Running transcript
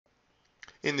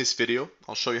In this video,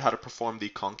 I'll show you how to perform the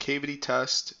concavity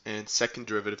test and second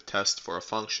derivative test for a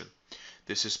function.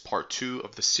 This is part 2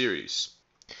 of the series.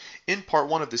 In part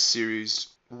 1 of this series,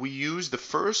 we use the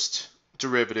first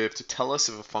derivative to tell us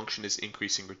if a function is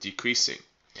increasing or decreasing.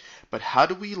 But how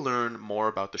do we learn more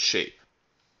about the shape?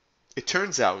 It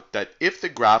turns out that if the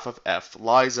graph of f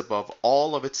lies above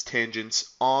all of its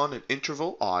tangents on an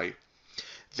interval I,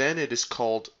 then it is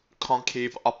called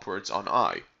concave upwards on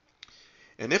I.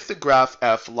 And if the graph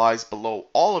f lies below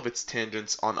all of its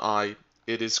tangents on I,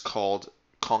 it is called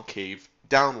concave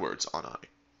downwards on I.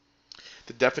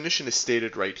 The definition is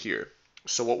stated right here.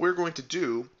 So what we're going to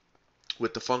do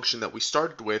with the function that we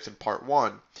started with in part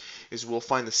 1 is we'll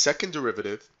find the second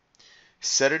derivative,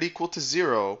 set it equal to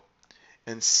 0,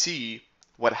 and see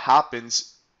what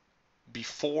happens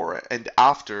before and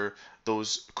after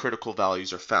those critical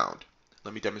values are found.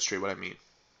 Let me demonstrate what I mean.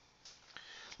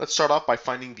 Let's start off by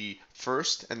finding the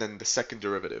first and then the second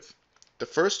derivative. The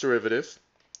first derivative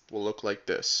will look like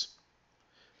this.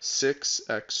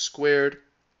 6x squared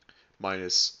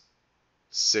minus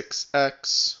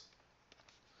 6x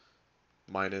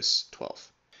minus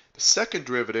 12. The second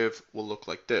derivative will look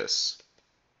like this.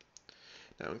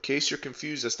 Now, in case you're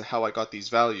confused as to how I got these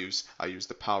values, I use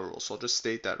the power rule, so I'll just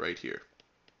state that right here.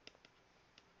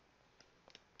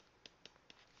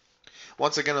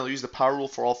 Once again, I'll use the power rule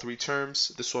for all three terms.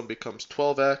 This one becomes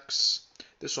 12x,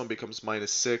 this one becomes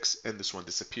minus 6, and this one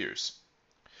disappears.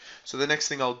 So the next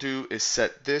thing I'll do is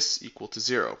set this equal to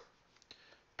 0.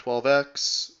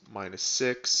 12x minus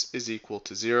 6 is equal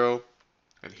to 0.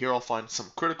 And here I'll find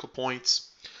some critical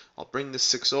points. I'll bring this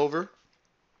 6 over,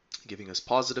 giving us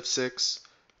positive 6,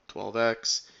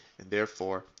 12x, and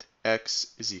therefore x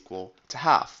is equal to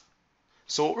half.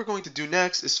 So what we're going to do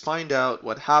next is find out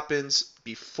what happens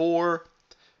before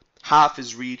half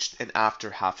is reached and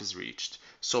after half is reached.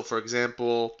 So for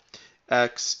example,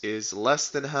 x is less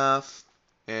than half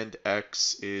and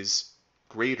x is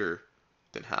greater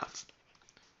than half.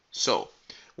 So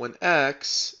when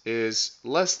x is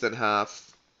less than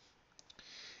half,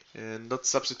 and let's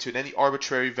substitute any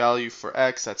arbitrary value for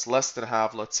x that's less than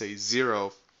half, let's say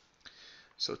 0.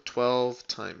 So 12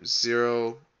 times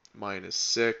 0 minus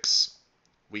 6,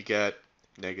 we get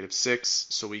negative 6,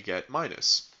 so we get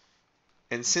minus.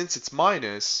 And since it's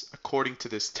minus, according to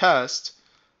this test,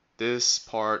 this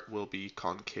part will be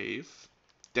concave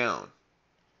down.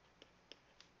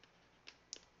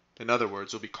 In other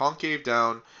words, it will be concave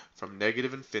down from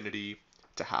negative infinity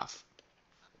to half.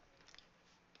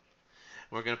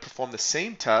 We're going to perform the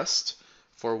same test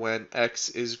for when x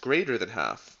is greater than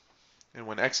half. And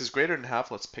when x is greater than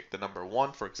half, let's pick the number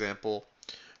 1, for example.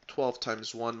 12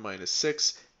 times 1 minus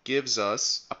 6 gives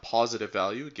us a positive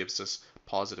value, it gives us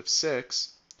positive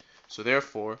 6. So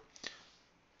therefore,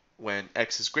 when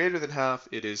x is greater than half,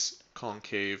 it is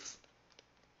concave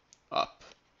up.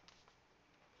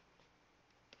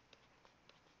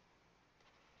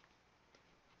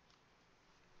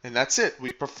 And that's it.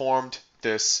 We performed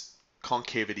this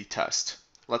concavity test.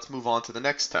 Let's move on to the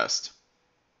next test.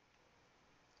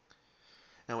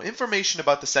 Now, information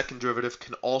about the second derivative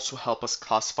can also help us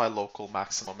classify local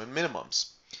maximum and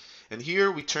minimums. And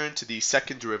here we turn to the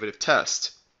second derivative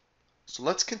test. So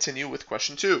let's continue with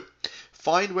question 2.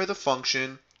 Find where the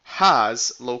function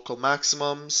has local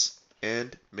maximums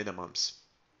and minimums.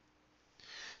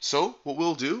 So what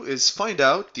we'll do is find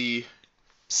out the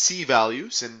c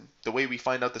values, and the way we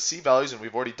find out the c values, and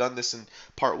we've already done this in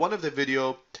part 1 of the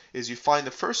video, is you find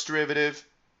the first derivative,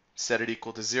 set it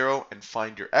equal to 0, and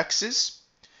find your x's.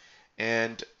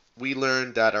 And we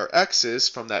learned that our x's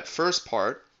from that first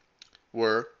part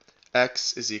were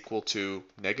x is equal to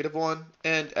negative 1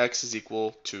 and x is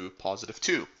equal to positive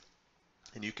 2.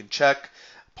 And you can check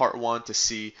part 1 to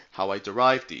see how I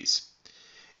derived these.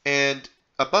 And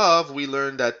above, we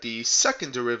learned that the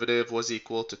second derivative was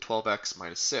equal to 12x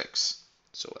minus 6.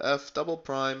 So f double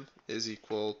prime is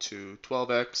equal to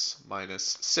 12x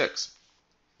minus 6.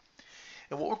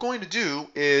 And what we're going to do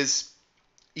is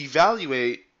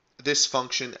evaluate this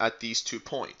function at these 2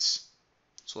 points.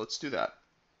 So let's do that.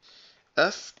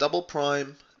 F double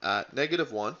prime at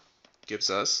negative 1 gives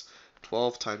us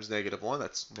 12 times negative 1,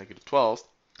 that's negative 12,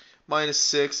 minus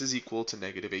 6 is equal to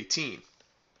negative 18.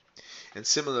 And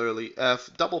similarly, f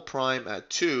double prime at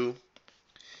 2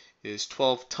 is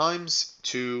 12 times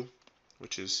 2,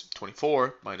 which is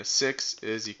 24, minus 6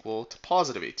 is equal to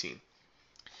positive 18.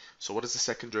 So what does the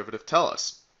second derivative tell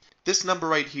us? This number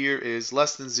right here is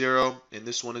less than 0, and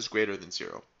this one is greater than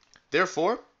 0.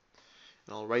 Therefore,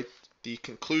 and I'll write the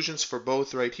conclusions for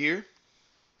both right here.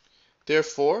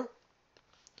 Therefore,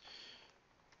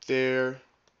 there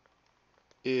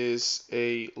is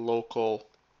a local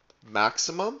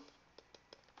maximum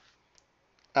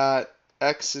at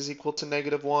x is equal to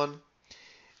 -1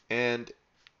 and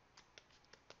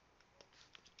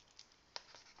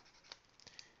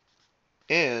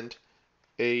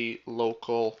a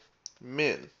local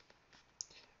min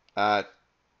at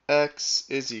x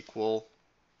is equal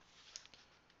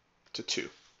to 2.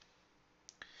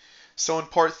 So in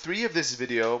part 3 of this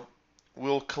video,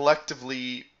 we'll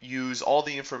collectively use all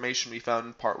the information we found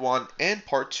in part 1 and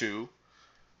part 2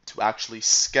 to actually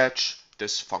sketch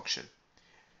this function.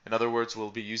 In other words,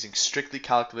 we'll be using strictly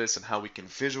calculus and how we can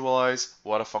visualize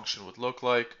what a function would look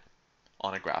like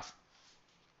on a graph.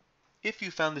 If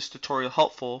you found this tutorial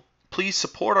helpful, please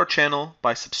support our channel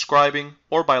by subscribing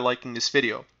or by liking this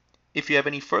video. If you have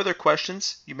any further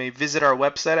questions, you may visit our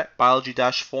website at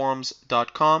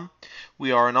biology-forums.com.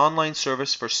 We are an online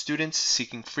service for students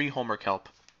seeking free homework help.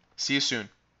 See you soon.